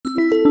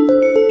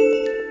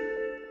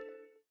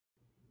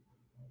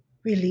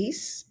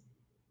Release,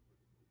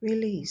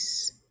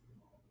 release,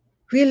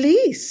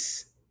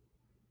 release,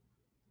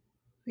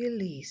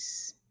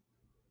 release.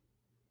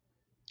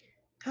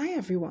 Hi,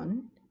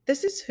 everyone.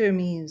 This is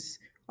Hermes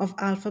of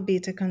Alpha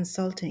Beta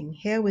Consulting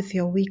here with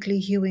your weekly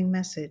healing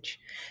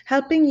message,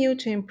 helping you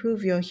to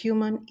improve your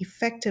human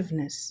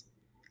effectiveness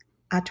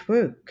at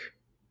work.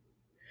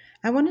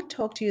 I want to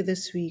talk to you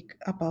this week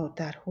about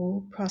that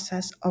whole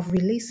process of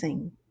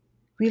releasing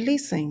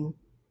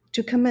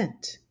to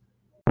commit.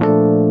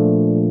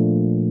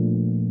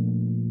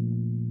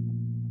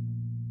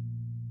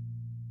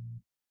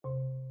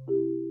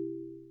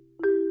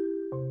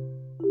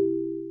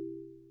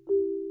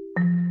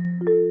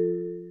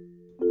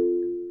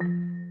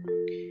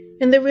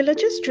 In the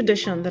religious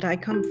tradition that I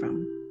come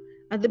from,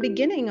 at the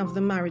beginning of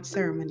the marriage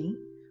ceremony,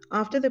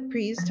 after the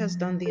priest has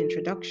done the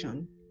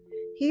introduction,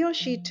 he or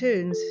she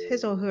turns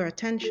his or her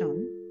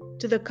attention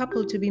to the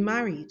couple to be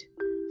married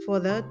for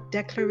the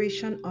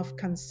declaration of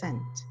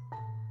consent.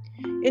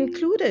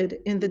 Included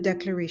in the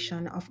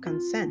declaration of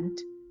consent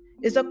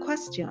is a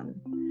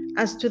question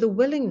as to the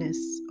willingness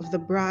of the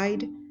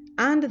bride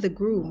and the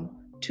groom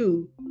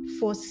to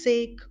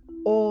forsake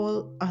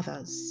all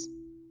others.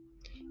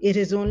 It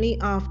is only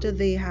after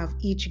they have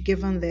each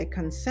given their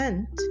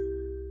consent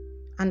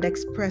and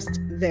expressed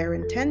their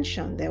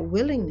intention, their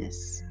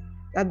willingness,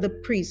 that the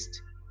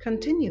priest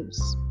continues.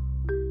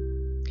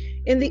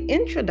 In the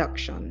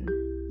introduction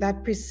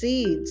that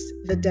precedes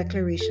the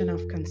declaration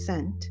of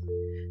consent,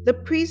 the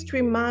priest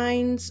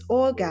reminds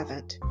all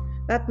gathered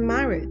that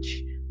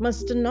marriage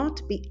must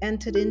not be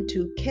entered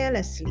into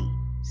carelessly,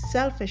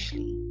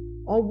 selfishly,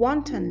 or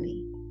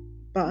wantonly,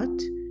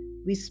 but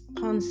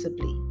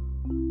responsibly,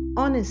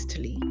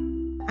 honestly,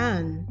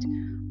 and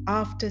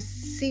after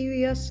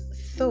serious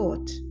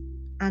thought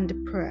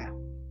and prayer.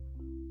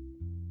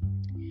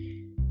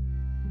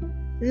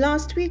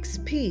 Last week's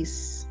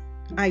piece,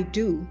 I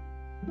Do,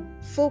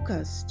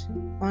 focused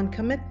on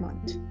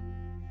commitment.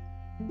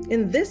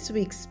 In this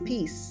week's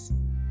piece,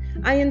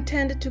 I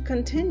intended to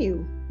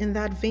continue in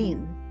that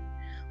vein,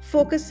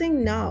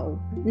 focusing now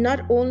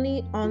not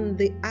only on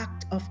the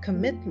act of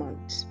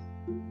commitment,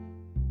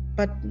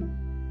 but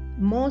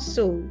more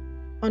so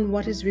on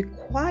what is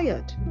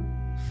required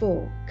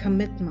for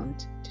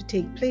commitment to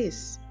take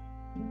place.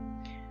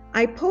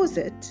 I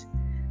posit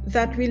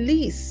that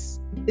release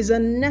is a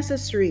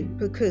necessary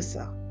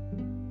precursor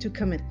to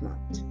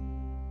commitment.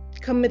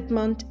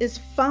 Commitment is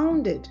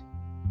founded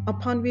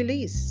upon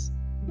release.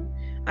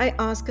 I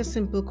ask a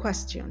simple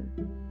question: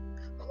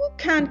 who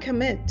can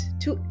commit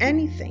to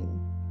anything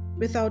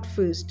without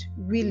first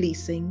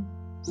releasing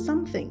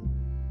something?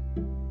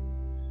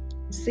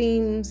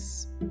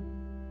 Seems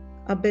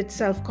a bit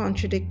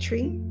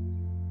self-contradictory?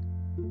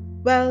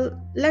 Well,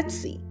 let's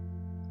see.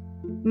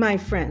 My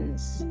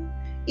friends,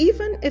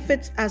 even if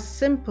it's as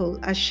simple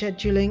as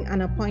scheduling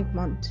an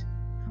appointment,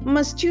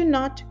 must you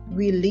not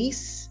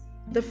release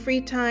the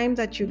free time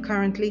that you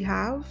currently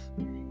have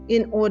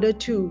in order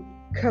to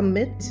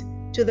commit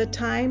to the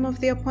time of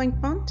the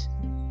appointment?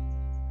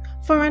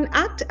 For an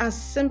act as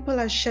simple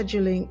as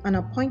scheduling an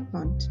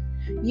appointment,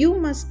 you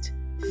must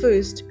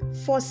first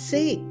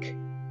forsake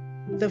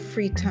the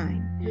free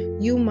time.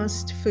 You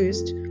must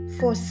first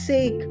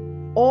forsake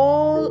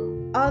all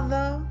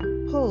other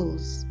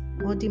pulls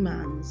or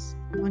demands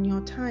on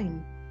your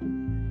time.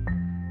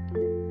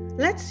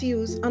 Let's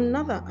use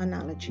another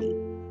analogy.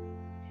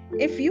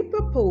 If you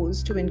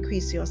propose to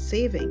increase your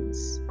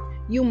savings,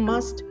 you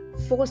must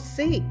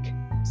forsake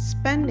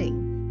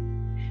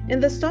spending. In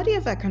the study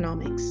of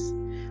economics,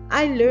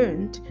 I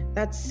learned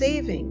that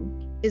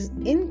saving is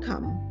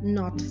income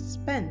not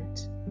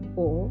spent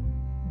or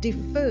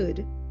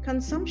deferred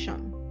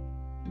consumption.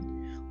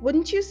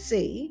 Wouldn't you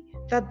say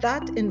that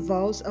that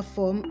involves a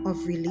form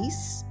of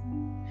release?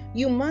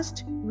 You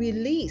must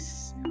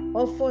release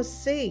or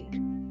forsake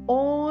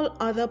all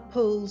other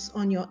pulls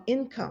on your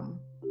income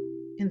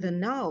in the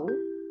now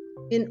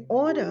in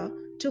order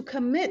to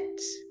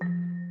commit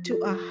to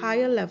a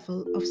higher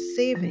level of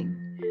saving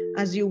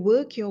as you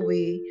work your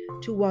way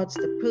towards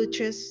the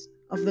purchase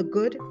of the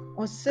good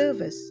or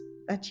service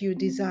that you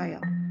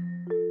desire.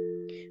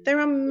 There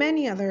are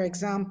many other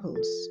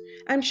examples.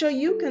 I'm sure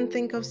you can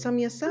think of some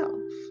yourself.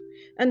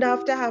 And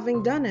after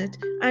having done it,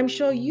 I'm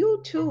sure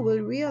you too will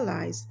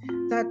realize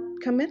that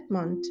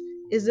commitment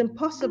is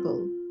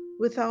impossible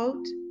without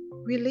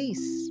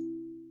release.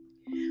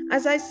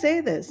 As I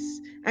say this,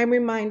 I'm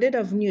reminded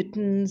of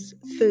Newton's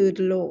third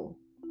law.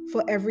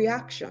 For every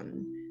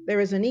action,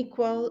 there is an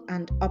equal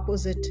and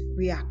opposite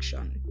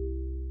reaction.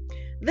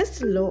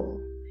 This law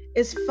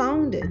is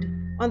founded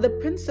on the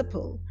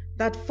principle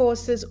that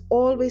forces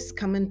always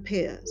come in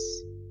pairs.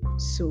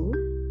 So,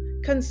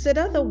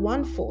 consider the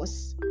one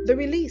force, the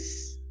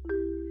release,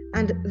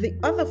 and the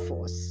other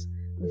force,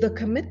 the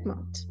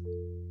commitment.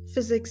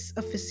 Physics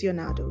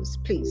aficionados,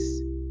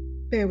 please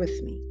bear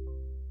with me.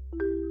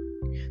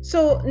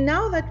 So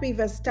now that we've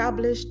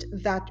established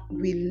that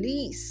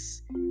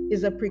release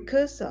is a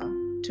precursor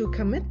to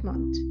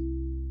commitment,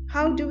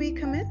 how do we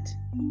commit?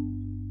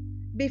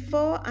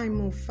 Before I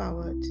move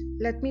forward,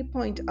 let me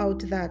point out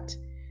that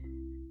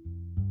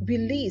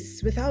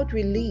without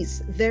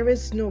release, there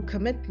is no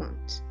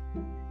commitment.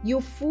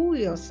 You fool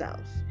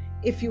yourself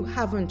if you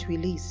haven't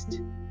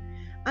released.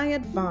 I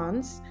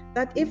advance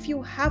that if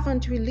you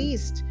haven't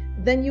released,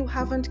 then you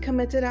haven't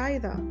committed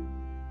either.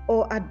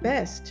 Or at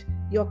best,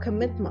 your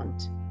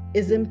commitment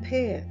is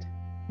impaired.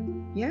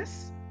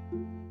 Yes?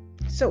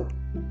 So,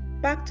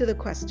 back to the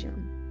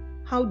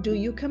question, how do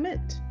you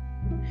commit?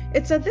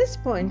 It's at this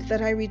point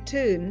that I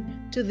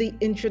return to the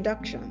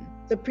introduction,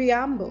 the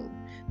preamble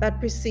that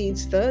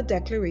precedes the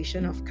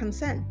declaration of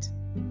consent.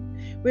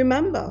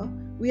 Remember,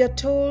 we are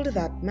told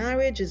that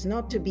marriage is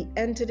not to be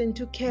entered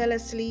into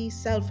carelessly,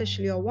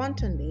 selfishly, or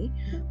wantonly,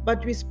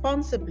 but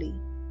responsibly,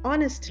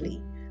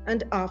 honestly,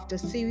 and after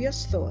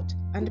serious thought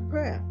and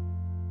prayer.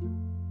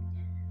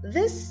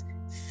 This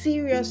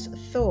serious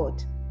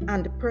thought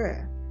and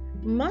prayer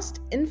must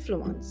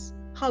influence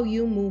how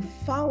you move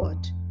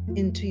forward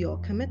into your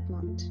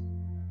commitment.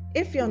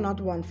 If you're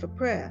not one for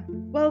prayer,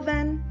 well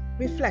then,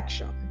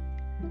 reflection.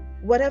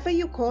 Whatever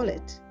you call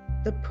it,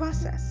 the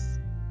process,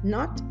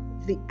 not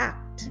the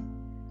act,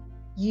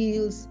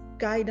 yields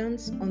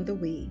guidance on the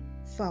way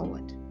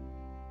forward.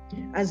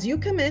 As you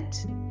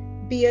commit,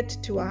 be it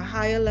to a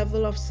higher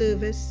level of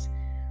service,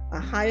 a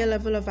higher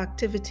level of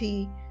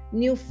activity,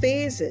 new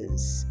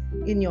phases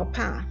in your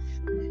path,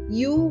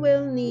 you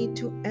will need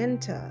to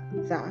enter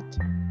that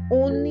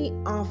only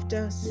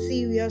after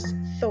serious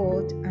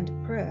thought and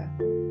prayer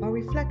or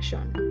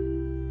reflection.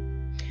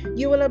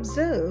 You will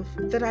observe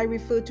that I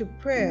refer to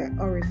prayer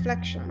or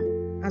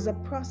reflection as a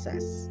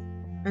process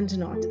and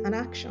not an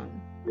action.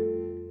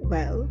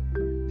 Well,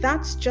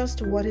 that's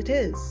just what it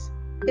is.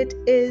 It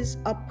is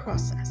a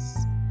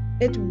process.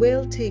 It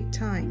will take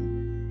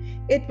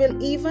time. It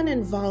will even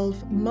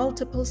involve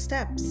multiple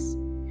steps.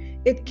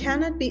 It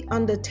cannot be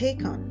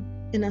undertaken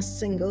in a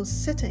single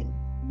sitting.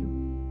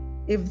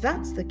 If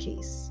that's the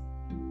case,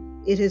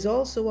 it is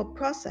also a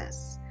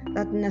process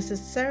that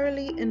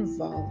necessarily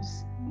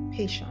involves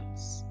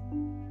patience.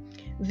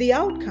 The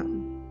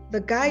outcome,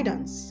 the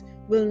guidance,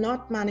 will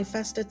not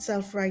manifest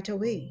itself right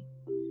away.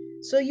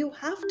 So you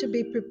have to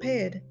be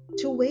prepared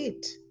to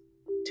wait,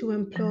 to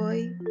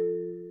employ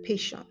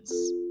patience.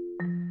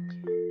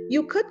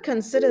 You could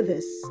consider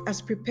this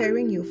as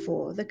preparing you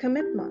for the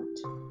commitment,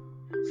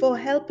 for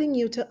helping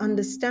you to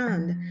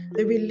understand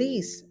the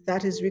release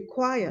that is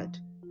required.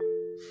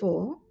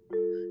 For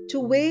to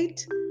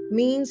wait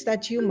means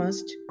that you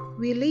must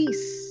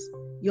release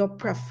your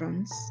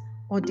preference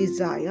or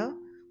desire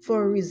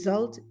for a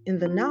result in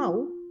the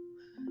now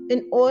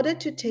in order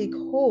to take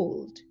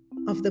hold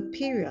of the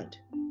period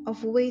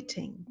of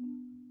waiting.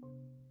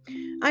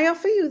 I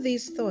offer you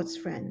these thoughts,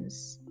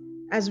 friends,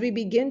 as we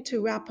begin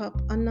to wrap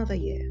up another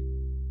year.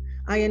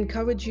 I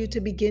encourage you to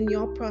begin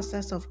your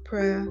process of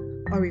prayer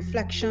or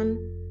reflection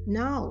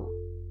now.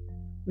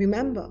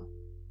 Remember,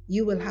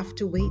 you will have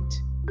to wait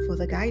for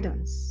the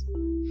guidance.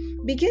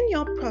 Begin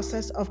your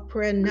process of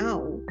prayer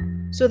now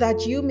so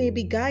that you may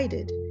be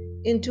guided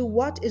into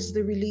what is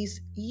the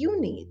release you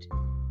need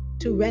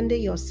to render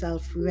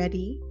yourself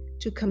ready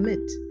to commit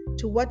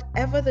to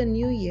whatever the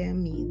new year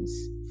means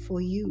for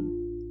you.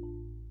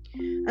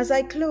 As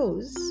I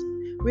close,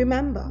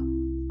 remember,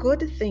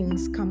 good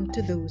things come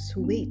to those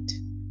who wait,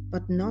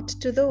 but not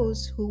to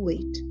those who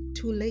wait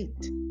too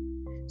late.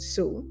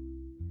 So,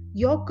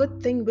 your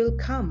good thing will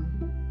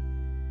come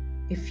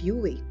if you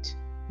wait.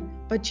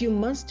 But you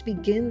must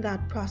begin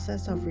that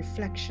process of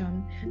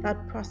reflection,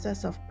 that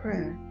process of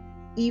prayer,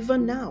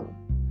 even now,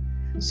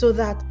 so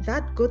that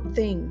that good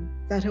thing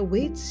that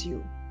awaits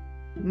you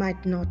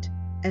might not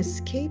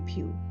escape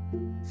you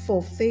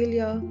for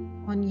failure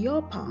on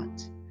your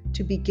part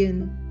to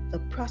begin the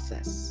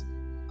process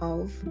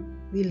of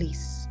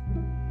release.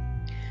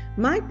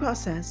 My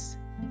process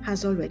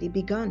has already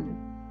begun.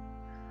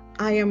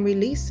 I am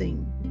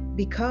releasing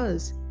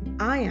because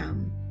I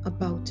am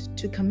about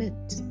to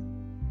commit.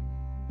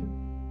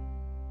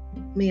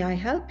 May I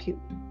help you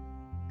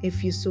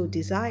if you so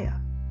desire?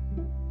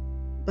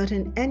 But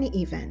in any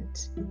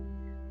event,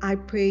 I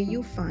pray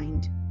you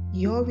find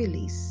your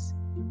release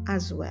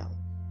as well.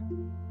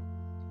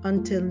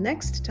 Until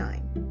next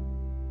time,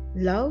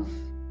 love,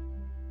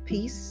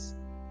 peace,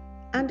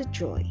 and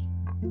joy.